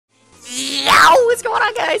going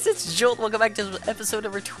on, guys? It's Jolt. Welcome back to episode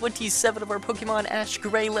number 27 of our Pokemon Ash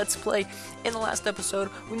Gray Let's Play. In the last episode,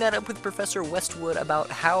 we met up with Professor Westwood about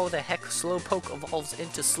how the heck Slowpoke evolves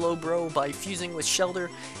into Slowbro by fusing with Shelter,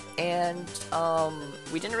 and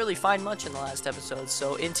we didn't really find much in the last episode,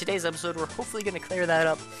 so in today's episode, we're hopefully going to clear that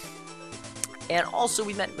up. And also,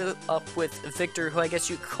 we met up with Victor, who I guess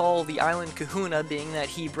you call the Island Kahuna, being that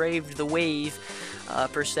he braved the wave,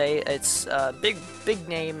 per se. It's a big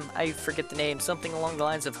name, I forget the name, something along the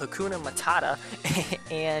lines of Hakuna Matata.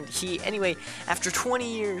 And he, anyway, after 20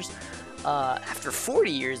 years, after 40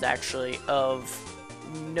 years actually, of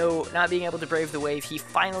not being able to brave the wave, he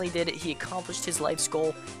finally did it. He accomplished his life's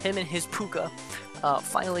goal. Him and his Puka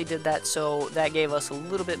finally did that, so that gave us a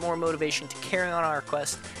little bit more motivation to carry on our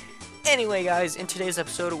quest. Anyway, guys, in today's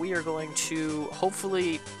episode, we are going to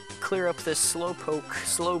hopefully clear up this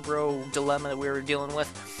Slowbro dilemma that we were dealing with.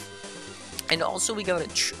 And also, we got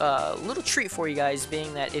a little treat for you guys,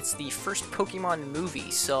 being that it's the first Pokemon movie.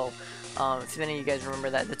 So, if any of you guys remember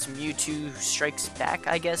that, that's Mewtwo Strikes Back,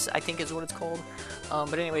 I think is what it's called.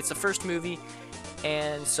 But anyway, it's the first movie,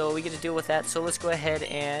 and so we get to deal with that. So let's go ahead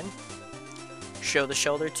and show the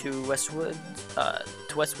Shelter to Westwood, the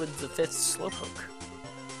 5th Slowpoke.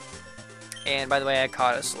 And by the way, I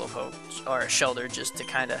caught a Slowpoke, or a Shelter, just to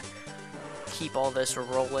kind of keep all this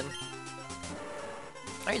rolling.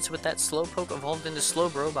 Alright, so with that, Slowpoke evolved into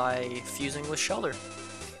Slowbro by fusing with Shelter.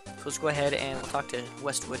 So let's go ahead and we'll talk to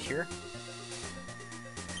Westwood here.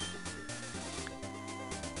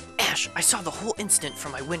 Ash, I saw the whole incident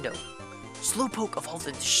from my window. Slowpoke evolved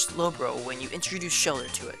into Slowbro when you introduced Shelter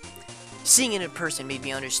to it. Seeing it in person made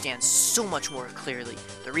me understand so much more clearly.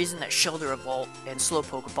 The reason that Shelter evolved and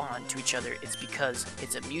Slowpoke bond to each other is because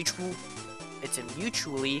it's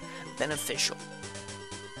mutually beneficial.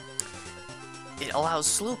 It allows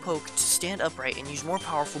Slowpoke to stand upright and use more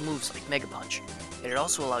powerful moves like Mega Punch. And it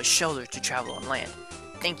also allows Shelter to travel on land.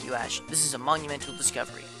 Thank you, Ash. This is a monumental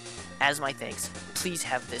discovery. As my thanks, please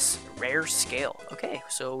have this rare scale. Okay,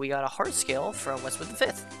 so we got a heart scale from Westwood the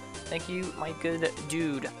 5th. Thank you, my good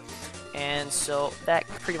dude. And so that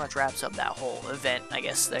pretty much wraps up that whole event, I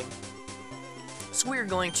guess, thing. So we're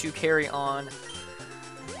going to carry on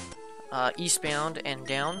eastbound and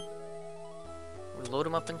down. We load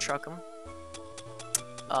them up and truck them.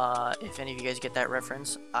 If any of you guys get that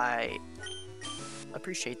reference, I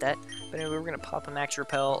appreciate that. But anyway, we're going to pop a Max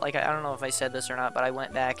Repel. Like, I don't know if I said this or not, but I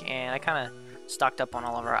went back and I kind of stocked up on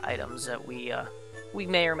all of our items that we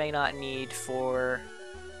may or may not need for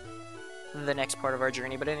the next part of our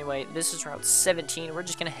journey. But anyway, this is Route 17. We're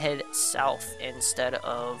just gonna head south instead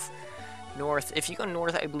of north. If you go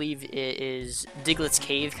north, I believe it is Diglett's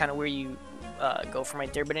Cave, kind of where you go from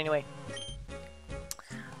right there. But anyway,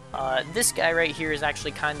 this guy right here is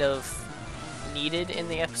actually kind of needed in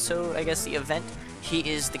the episode, I guess, the event. He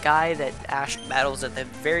is the guy that Ash battles at the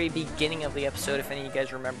very beginning of the episode, if any of you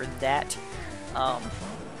guys remember that.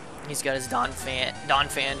 He's got his Don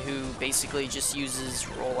fan who basically just uses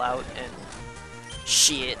rollout and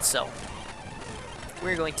shit, so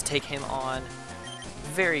we're going to take him on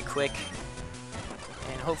very quick,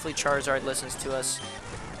 and hopefully Charizard listens to us.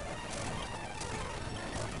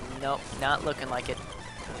 Nope, not looking like it.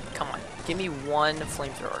 Come on, give me one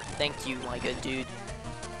flamethrower. Thank you, my good dude.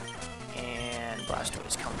 And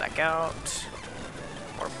Blastoise, come back out.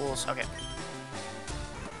 More pools, okay.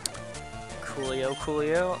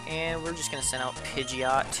 Coolio, and we're just gonna send out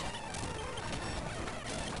Pidgeot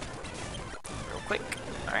real quick.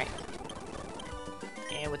 Alright.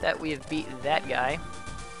 And with that, we have beat that guy.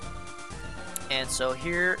 And so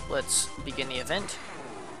here, let's begin the event.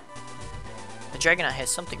 The Dragonite has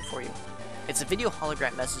something for you. It's a video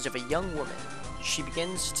hologram message of a young woman. She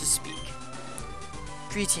begins to speak.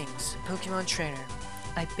 Greetings, Pokemon Trainer.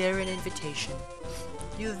 I bear an invitation.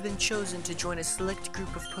 You have been chosen to join a select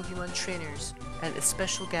group of Pokemon trainers at a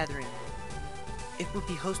special gathering. It will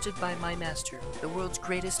be hosted by my master, the world's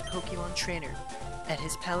greatest Pokemon trainer, at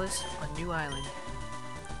his palace on New Island.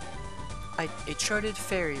 A chartered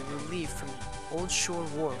ferry will leave from Old Shore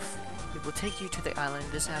Wharf. It will take you to the island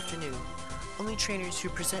this afternoon. Only trainers who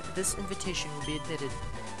present this invitation will be admitted.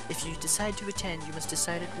 If you decide to attend, you must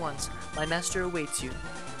decide at once. My master awaits you.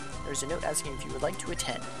 There's a note asking if you would like to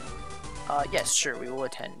attend. Yes, sure, we will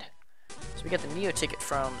attend. So we got the Neo ticket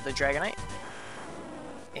from the Dragonite.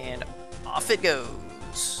 And off it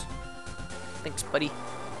goes. Thanks, buddy.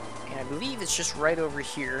 And I believe it's just right over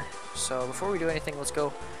here. So before we do anything, let's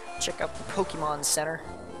go check out the Pokemon Center.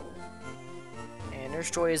 And Nurse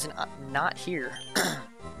Joy is not here.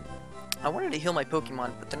 I wanted to heal my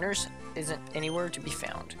Pokemon, but the nurse isn't anywhere to be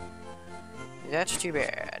found. That's too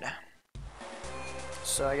bad.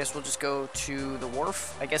 so I guess we'll just go to the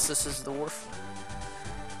wharf. I guess this is the wharf.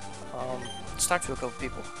 Let's talk to a couple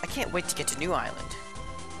people. I can't wait to get to New Island.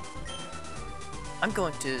 I'm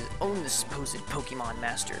going to own this supposed Pokemon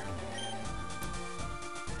Master.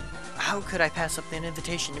 How could I pass up an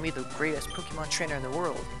invitation to meet the greatest Pokemon trainer in the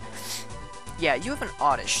world? Yeah, you have an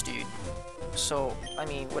oddish, dude. So, I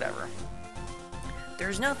mean, whatever.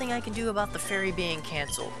 There's nothing I can do about the ferry being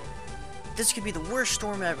cancelled. This could be the worst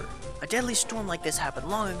storm ever. A deadly storm like this happened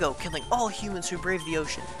long ago, killing all humans who braved the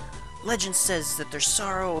ocean. Legend says that the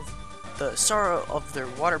sorrow of their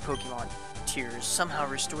water Pokemon tears somehow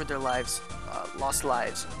restored their lives, lost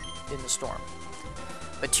lives in the storm.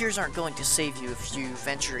 But tears aren't going to save you if you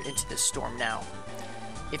venture into this storm now.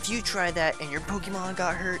 If you try that and your Pokemon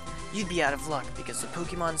got hurt, you'd be out of luck because the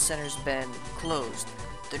Pokemon Center's been closed.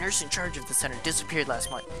 The nurse in charge of the center disappeared last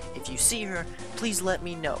month. If you see her, please let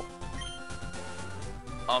me know.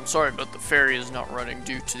 I'm sorry, but the ferry is not running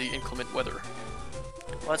due to the inclement weather.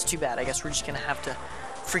 Well, that's too bad. I guess we're just gonna have to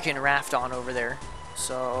freaking raft on over there.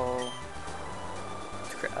 So,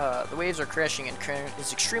 the waves are crashing and current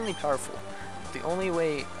is extremely powerful. The only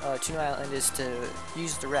way to New Island is to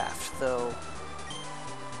use the raft, though.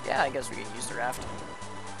 Yeah, I guess we can use the raft.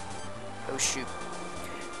 Oh shoot.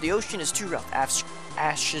 The ocean is too rough.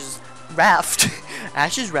 Ash's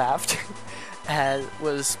raft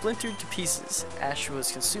was splintered to pieces. Ash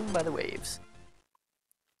was consumed by the waves.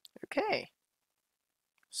 Okay.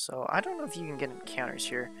 So, I don't know if you can get encounters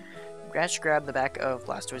here. Ash grabbed the back of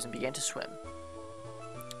Blastoise and began to swim.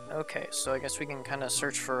 Okay, so I guess we can kind of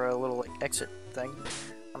search for a little like exit thing.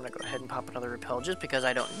 I'm gonna go ahead and pop another repel just because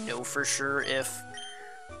I don't know for sure if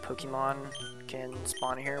Pokemon can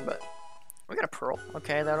spawn here, but we got a pearl.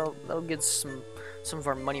 Okay, that'll get some of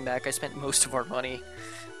our money back. I spent most of our money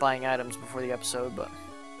buying items before the episode, but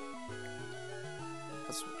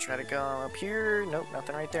let's try to go up here. Nope,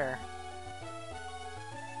 nothing right there.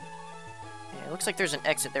 Yeah, it looks like there's an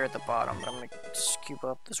exit there at the bottom, but I'm gonna scoop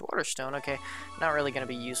up this water stone. Okay, not really gonna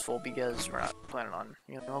be useful because we're not planning on,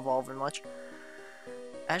 evolving much.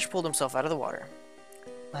 Ash pulled himself out of the water.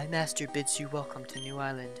 My master bids you welcome to New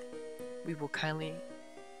Island.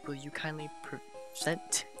 Will you kindly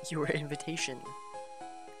present your invitation?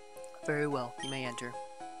 Very well, you may enter.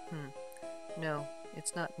 No,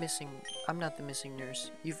 it's not missing. I'm not the missing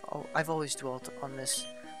nurse. I've always dwelt on this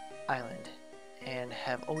island, and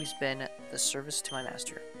have always been the service to my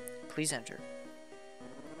master. Please enter.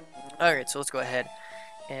 Alright, so let's go ahead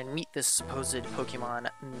and meet this supposed Pokemon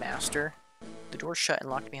master. The door's shut and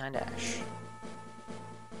locked behind Ash.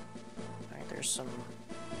 Alright, there's some...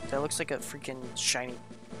 That looks like a freaking shiny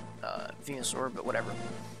Venusaur, but whatever.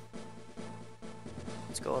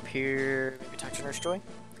 Let's go up here, maybe talk to Nurse Joy.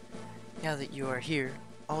 Now that you are here,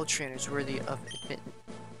 all trainers worthy of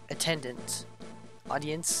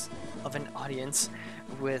audience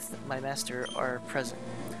with my master are present.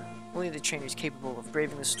 Only the trainers capable of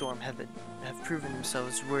braving the storm have proven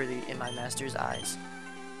themselves worthy in my master's eyes.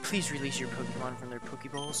 Please release your Pokemon from their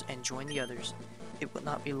Pokeballs and join the others. It will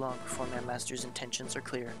not be long before my master's intentions are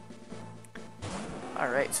clear.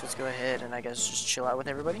 Alright, so let's go ahead and I guess just chill out with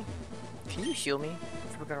everybody. Can you heal me?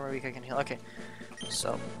 If we're gonna weak, I can heal. Okay,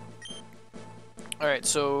 so. Alright,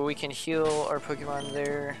 so we can heal our Pokemon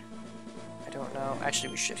there. I don't know. Actually,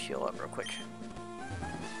 we should heal up real quick.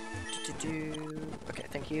 Okay,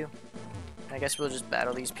 thank you. And I guess we'll just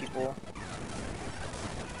battle these people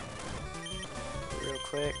real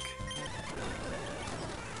quick.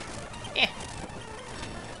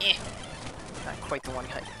 Not quite the one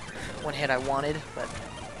hit I wanted, but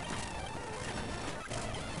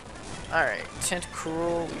alright,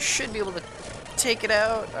 Tentacruel, we should be able to take it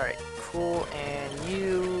out. Alright, cool, and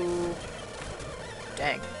you...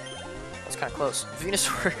 Dang. That's kind of close.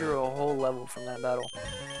 Venusaur grew a whole level from that battle.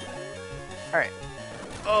 Alright.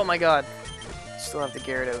 Oh my god. Still have the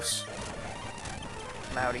Gyarados.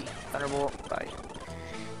 Mowdy. Thunderbolt. Bye.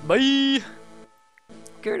 Bye!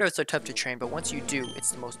 Gyarados are tough to train, but once you do,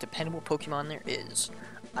 it's the most dependable Pokemon there is.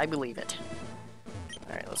 I believe it.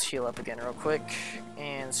 Alright, let's heal up again real quick.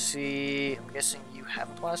 And see... I'm guessing you have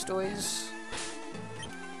a Blastoise.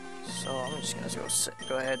 So I'm just gonna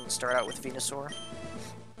go ahead and start out with Venusaur.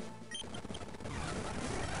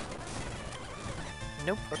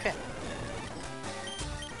 Nope, okay.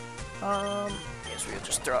 I guess we'll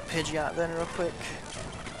just throw out Pidgeot then real quick.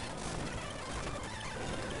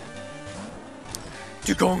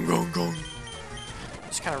 Gong.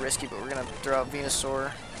 It's kind of risky, but we're gonna throw out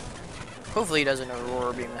Venusaur. Hopefully he doesn't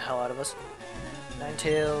Aurora Beam the hell out of us.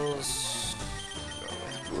 Ninetales.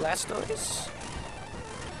 Blastoise.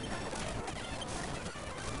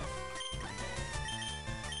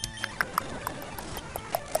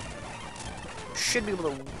 should be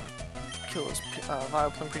able to kill this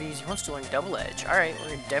Vileplume pretty easy. He wants to learn Double Edge. Alright,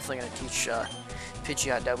 we're definitely going to teach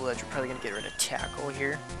Pidgeot Double Edge. We're probably going to get rid of Tackle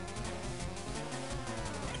here.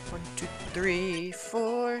 1, 2, 3,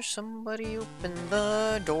 4. Somebody open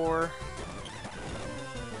the door.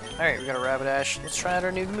 Alright, we got a Rapidash. Let's try out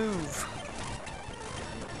our new move.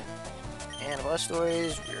 And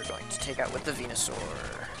Blastoise, we're going to take out with the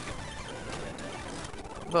Venusaur.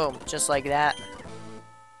 Boom, just like that.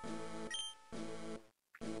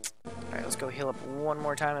 Alright, let's go heal up one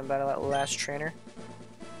more time and battle that last trainer.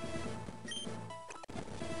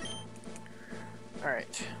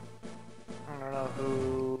 Alright. I don't know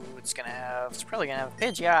who it's gonna have. It's probably gonna have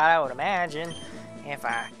Pidgeot, I would imagine. If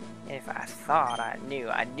I thought I knew,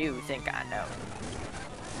 I do think I know.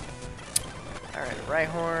 Alright,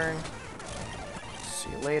 Rhyhorn. See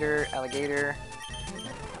you later, Alligator.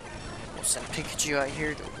 We'll send Pikachu out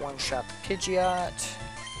here to one-shot the Pidgeot.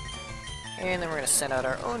 And then we're gonna send out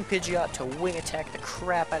our own Pidgeot to wing attack the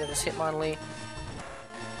crap out of this Hitmonlee.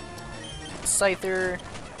 Scyther.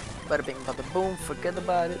 Bada bing, bada boom, forget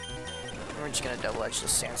about it. We're just gonna double edge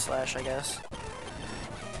this Sandslash, I guess.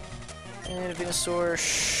 And Venusaur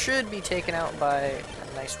should be taken out by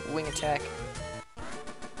a nice wing attack.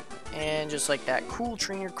 And just like that, cool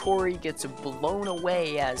trainer Corey gets blown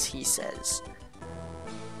away, as he says.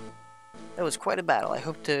 That was quite a battle. I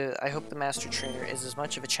hope the Master Trainer is as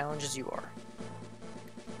much of a challenge as you are.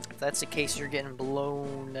 If that's the case, you're getting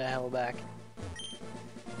blown the hell back.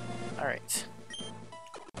 Alright.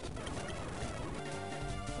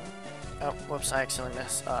 Oh, whoops, I accidentally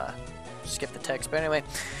skipped the text. But anyway,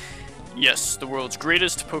 yes, the world's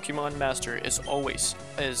greatest Pokemon Master is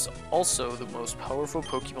also the most powerful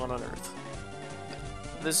Pokemon on Earth.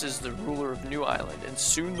 This is the ruler of New Island, and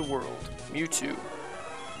soon the world. Mewtwo.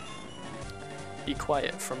 Be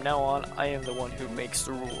quiet. From now on, I am the one who makes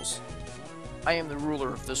the rules. I am the ruler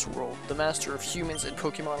of this world, the master of humans and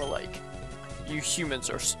Pokemon alike. You humans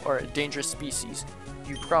are a dangerous species.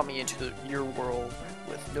 You brought me into your world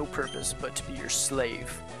with no purpose but to be your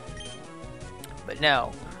slave. But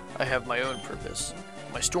now, I have my own purpose.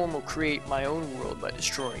 My storm will create my own world by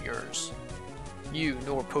destroying yours. You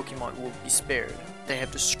nor Pokemon will be spared. They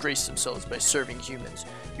have disgraced themselves by serving humans.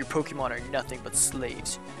 Your Pokemon are nothing but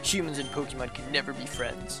slaves. Humans and Pokemon can never be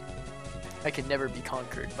friends. I can never be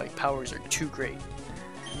conquered. My powers are too great.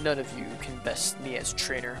 None of you can best me as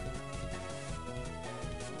trainer.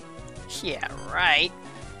 Yeah, right.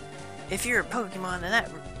 If you're a Pokemon,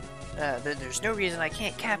 then there's no reason I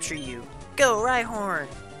can't capture you. Go, Rhyhorn!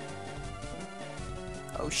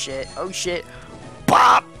 Oh shit, oh shit.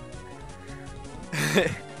 BOP!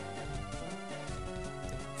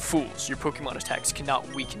 Fools, your Pokemon attacks cannot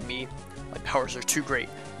weaken me. My powers are too great.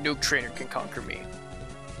 No trainer can conquer me.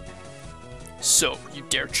 So, you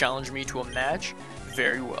dare challenge me to a match?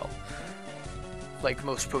 Very well. Like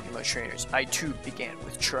most Pokemon trainers, I too began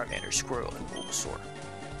with Charmander, Squirtle, and Bulbasaur.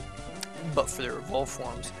 But for their evolved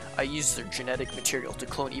forms, I used their genetic material to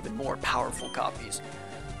clone even more powerful copies.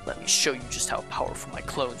 Let me show you just how powerful my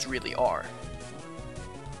clones really are.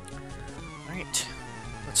 Alright,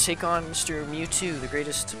 let's take on Mr. Mewtwo, the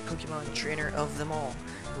greatest Pokemon trainer of them all.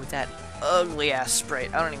 With that ugly ass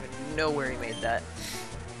sprite. I don't even know where he made that.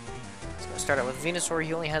 So I'm gonna start out with Venusaur.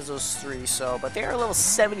 He only has those 3, but they are level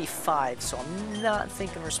 75, so I'm not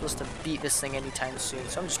thinking we're supposed to beat this thing anytime soon.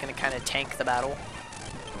 So I'm just gonna kind of tank the battle,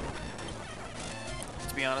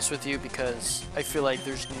 to be honest with you, because I feel like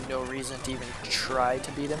there's no reason to even try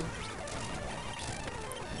to beat him.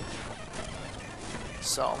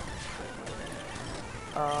 So,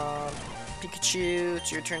 Pikachu,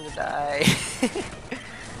 it's your turn to die.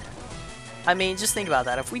 I mean, just think about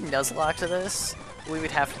that. If we Nuzlocke to this, we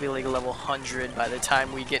would have to be like level 100 by the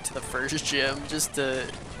time we get to the first gym just to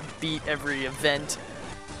beat every event.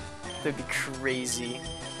 That'd be crazy.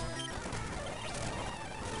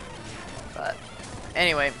 But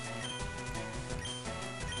anyway,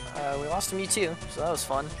 we lost to Mewtwo, so that was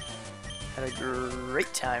fun. Had a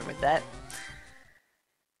great time with that.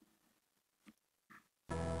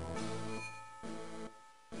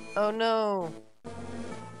 Oh no!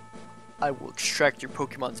 I will extract your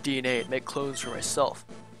Pokemon's DNA and make clones for myself.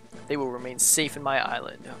 They will remain safe in my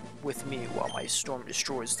island with me while my storm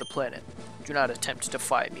destroys the planet. Do not attempt to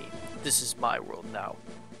defy me. This is my world now.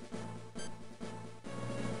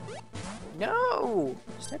 No!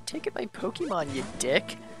 Stop taking my Pokemon, you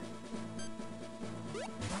dick!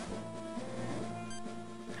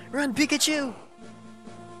 Run, Pikachu!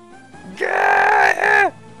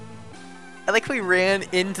 Gah! I like how we ran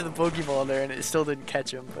into the Pokeball there and it still didn't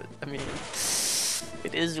catch him, but I mean,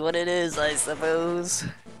 it is what it is, I suppose.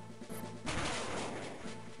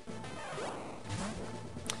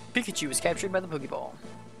 Pikachu was captured by the Pokeball.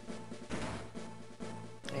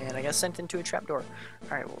 And I got sent into a trapdoor.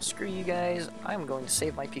 Alright, well, screw you guys. I'm going to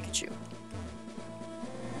save my Pikachu.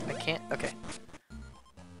 I can't? Okay.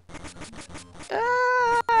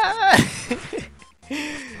 Ah!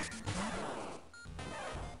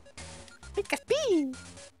 Pikachu!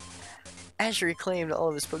 Ash reclaimed all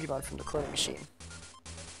of his Pokemon from the cloning machine.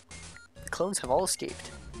 The clones have all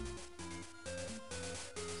escaped.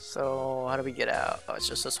 So, how do we get out? Oh, it's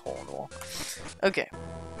just this hole in the wall. Okay.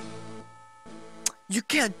 You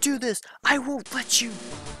can't do this! I won't let you!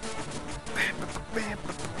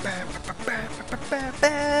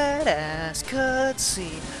 Badass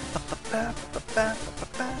cutscene.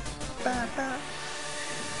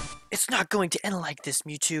 It's not going to end like this,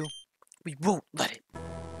 Mewtwo. We won't let it.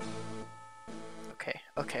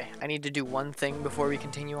 Okay. I need to do one thing before we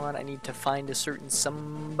continue on. I need to find a certain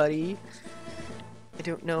somebody. I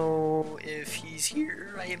don't know if he's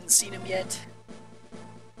here. I haven't seen him yet.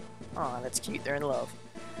 Aw, that's cute. They're in love.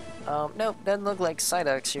 Nope, doesn't look like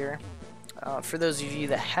Psyduck's here. For those of you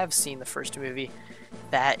that have seen the first movie,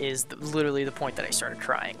 that is literally the point that I started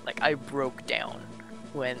crying. Like, I broke down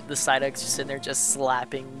when the Psyducks are sitting there just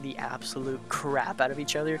slapping the absolute crap out of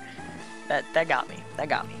each other. That got me. That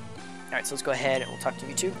got me. Alright, so let's go ahead and we'll talk to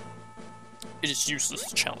you two. It is useless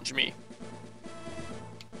to challenge me.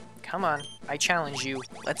 Come on, I challenge you.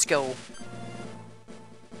 Let's go.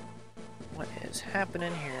 What is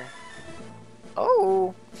happening here?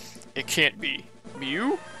 Oh! It can't be.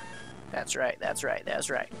 Mew? That's right.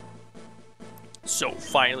 So,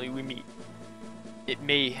 finally we meet.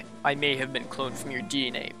 I may have been cloned from your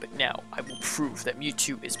DNA, but now I will prove that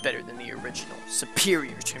Mewtwo is better than the original,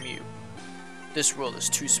 superior to Mew. This world is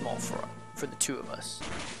too small for the two of us.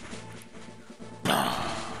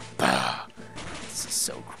 This is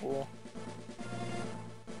so cool.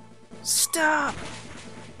 Stop!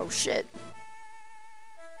 Oh shit.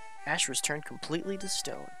 Ash was turned completely to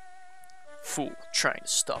stone. Fool, trying to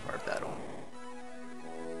stop our battle.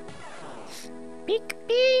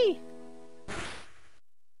 Pikachu!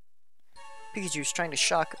 Pikachu's trying to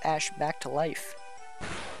shock Ash back to life.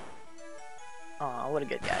 Aw, what a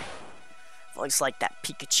good guy. Looks like that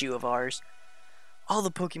Pikachu of ours. All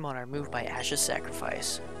the Pokemon are moved by Ash's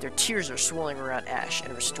sacrifice. Their tears are swirling around Ash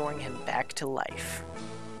and restoring him back to life.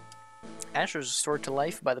 Ash was restored to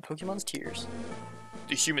life by the Pokemon's tears.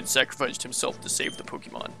 The human sacrificed himself to save the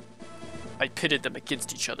Pokemon. I pitted them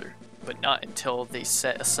against each other, but not until they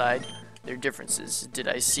set aside their differences did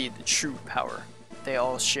I see the true power they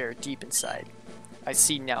all share deep inside. I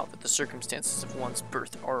see now that the circumstances of one's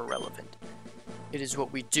birth are irrelevant. It is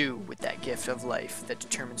what we do with that gift of life that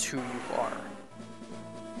determines who you are.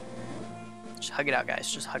 Just hug it out,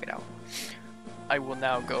 guys. Just hug it out. I will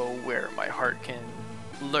now go where my heart can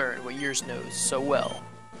learn what yours knows so well.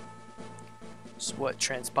 So what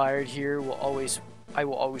transpired here I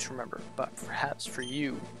will always remember, but perhaps for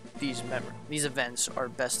you, these events are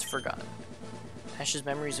best forgotten. Ash's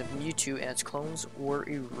memories of Mewtwo and its clones were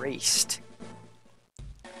erased.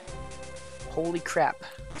 Holy crap.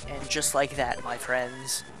 And just like that, my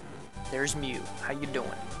friends, there's Mew. How you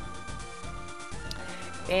doing?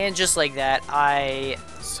 And just like that, I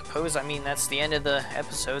suppose, that's the end of the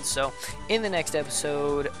episode. So, in the next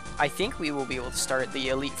episode, I think we will be able to start the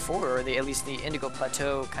Elite Four, or at least the Indigo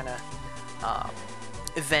Plateau kind of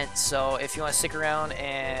event. So, if you want to stick around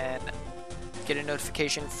and get a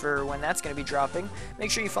notification for when that's going to be dropping,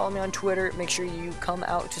 make sure you follow me on Twitter. Make sure you come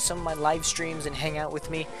out to some of my live streams and hang out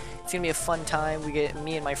with me. It's going to be a fun time.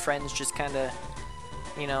 Me and my friends just kind of,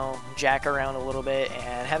 jack around a little bit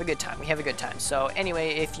and have a good time. We have a good time. So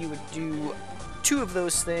anyway, if you would do 2 of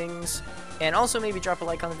those things and also maybe drop a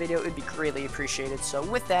like on the video, it would be greatly appreciated. So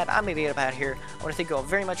with that, I'm going to get up out of here. I want to thank you all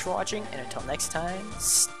very much for watching, and until next time,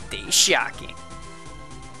 stay shocking.